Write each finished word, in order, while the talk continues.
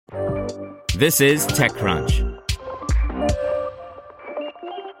This is TechCrunch.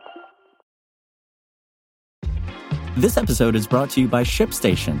 This episode is brought to you by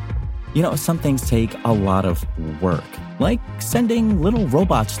ShipStation. You know, some things take a lot of work, like sending little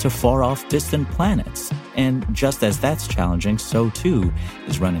robots to far-off distant planets. And just as that's challenging, so too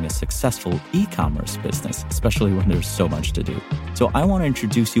is running a successful e-commerce business, especially when there's so much to do. So I want to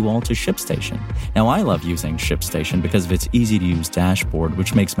introduce you all to ShipStation. Now, I love using ShipStation because of its easy-to-use dashboard,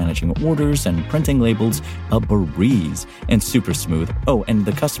 which makes managing orders and printing labels a breeze and super smooth. Oh, and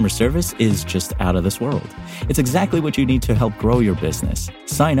the customer service is just out of this world. It's exactly what you need to help grow your business.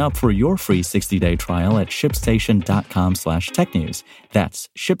 Sign up for your free 60-day trial at shipstation.com/technews. That's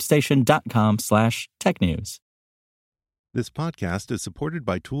shipstation.com/technews. This podcast is supported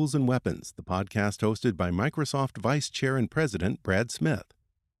by Tools and Weapons, the podcast hosted by Microsoft Vice Chair and President Brad Smith.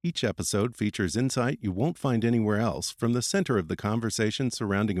 Each episode features insight you won't find anywhere else from the center of the conversation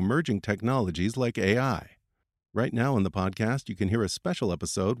surrounding emerging technologies like AI. Right now in the podcast, you can hear a special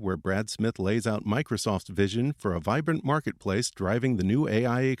episode where Brad Smith lays out Microsoft's vision for a vibrant marketplace driving the new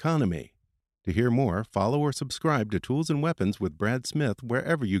AI economy. To hear more, follow or subscribe to Tools and Weapons with Brad Smith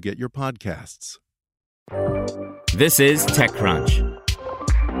wherever you get your podcasts. This is TechCrunch.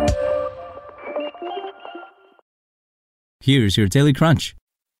 Here's your Daily Crunch.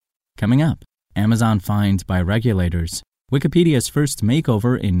 Coming up, Amazon fined by regulators, Wikipedia's first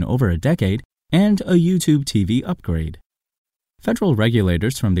makeover in over a decade, and a YouTube TV upgrade. Federal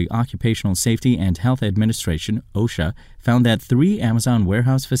regulators from the Occupational Safety and Health Administration, OSHA, found that 3 Amazon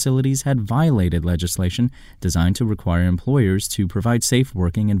warehouse facilities had violated legislation designed to require employers to provide safe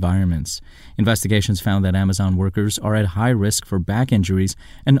working environments. Investigations found that Amazon workers are at high risk for back injuries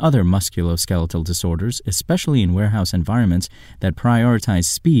and other musculoskeletal disorders, especially in warehouse environments that prioritize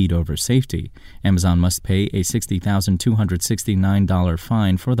speed over safety. Amazon must pay a $60,269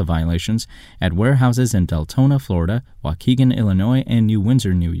 fine for the violations at warehouses in Deltona, Florida, Waukegan, Illinois, and New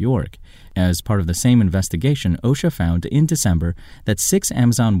Windsor, New York. As part of the same investigation, OSHA found in December that 6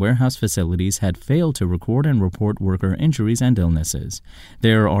 Amazon warehouse facilities had failed to record and report worker injuries and illnesses.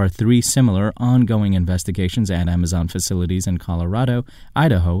 There are 3 similar ongoing investigations at Amazon facilities in Colorado,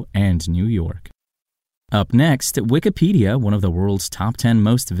 Idaho, and New York. Up next, Wikipedia, one of the world's top 10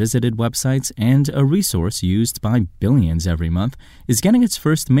 most visited websites and a resource used by billions every month, is getting its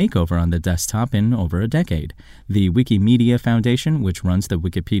first makeover on the desktop in over a decade. The Wikimedia Foundation, which runs the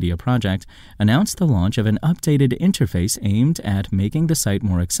Wikipedia project, announced the launch of an updated interface aimed at making the site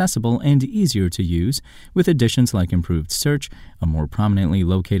more accessible and easier to use, with additions like improved search, a more prominently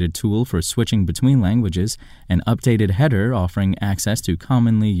located tool for switching between languages, an updated header offering access to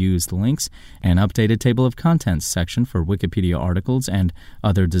commonly used links, an updated table of contents section for Wikipedia articles, and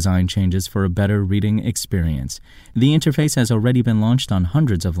other design changes for a better reading experience. The interface has already been launched on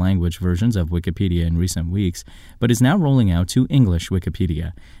hundreds of language versions of Wikipedia in recent weeks, but is now rolling out to English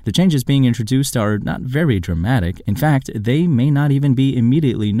Wikipedia. The changes being introduced are not very dramatic. In fact, they may not even be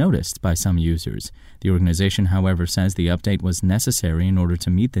immediately noticed by some users. The organization, however, says the update was necessary in order to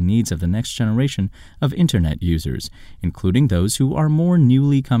meet the needs of the next generation of Internet users, including those who are more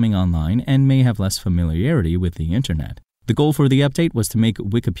newly coming online and may have less familiarity with the Internet. The goal for the update was to make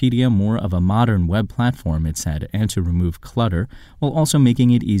Wikipedia more of a modern web platform, it said, and to remove clutter, while also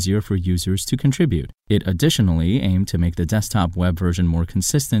making it easier for users to contribute. It additionally aimed to make the desktop web version more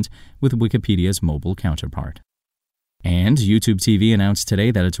consistent with Wikipedia's mobile counterpart. And YouTube TV announced today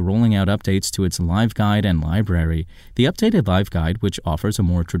that it's rolling out updates to its Live Guide and library. The updated Live Guide, which offers a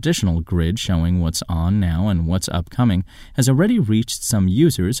more traditional grid showing what's on now and what's upcoming, has already reached some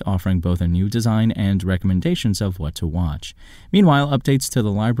users, offering both a new design and recommendations of what to watch. Meanwhile, updates to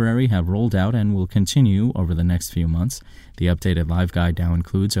the library have rolled out and will continue over the next few months. The updated Live Guide now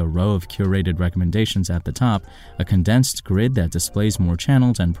includes a row of curated recommendations at the top, a condensed grid that displays more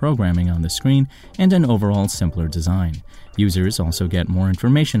channels and programming on the screen, and an overall simpler design. Users also get more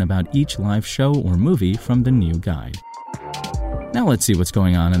information about each live show or movie from the new guide. Now let's see what's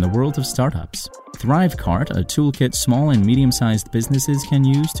going on in the world of startups. ThriveCart, a toolkit small and medium-sized businesses can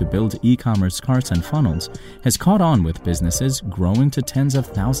use to build e-commerce carts and funnels, has caught on with businesses, growing to tens of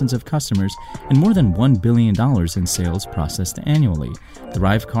thousands of customers and more than $1 billion in sales processed annually.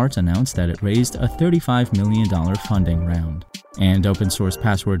 ThriveCart announced that it raised a $35 million funding round. And open-source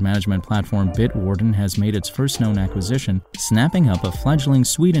password management platform Bitwarden has made its first known acquisition, snapping up a fledgling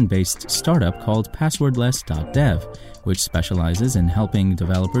Sweden-based startup called Passwordless.dev, which specializes in helping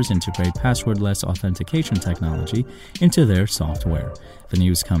developers integrate passwordless authentication technology into their software. The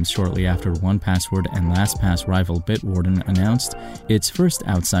news comes shortly after 1Password and LastPass rival Bitwarden announced its first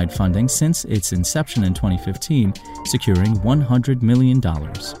outside funding since its inception in 2015, securing $100 million.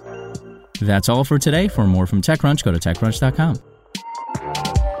 That's all for today. For more from TechCrunch, go to TechCrunch.com.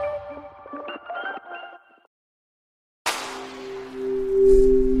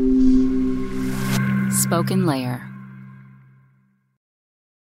 Spoken Layer.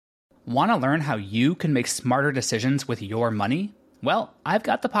 Want to learn how you can make smarter decisions with your money? Well, I've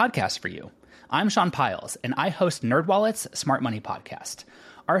got the podcast for you. I'm Sean Piles, and I host NerdWallet's Smart Money Podcast.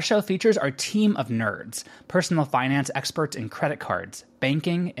 Our show features our team of nerds, personal finance experts in credit cards,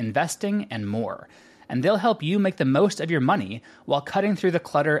 banking, investing, and more. And they'll help you make the most of your money while cutting through the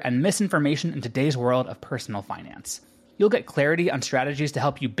clutter and misinformation in today's world of personal finance. You'll get clarity on strategies to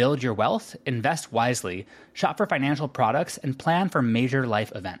help you build your wealth, invest wisely, shop for financial products, and plan for major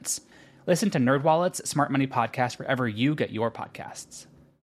life events. Listen to NerdWallet's Smart Money Podcast wherever you get your podcasts.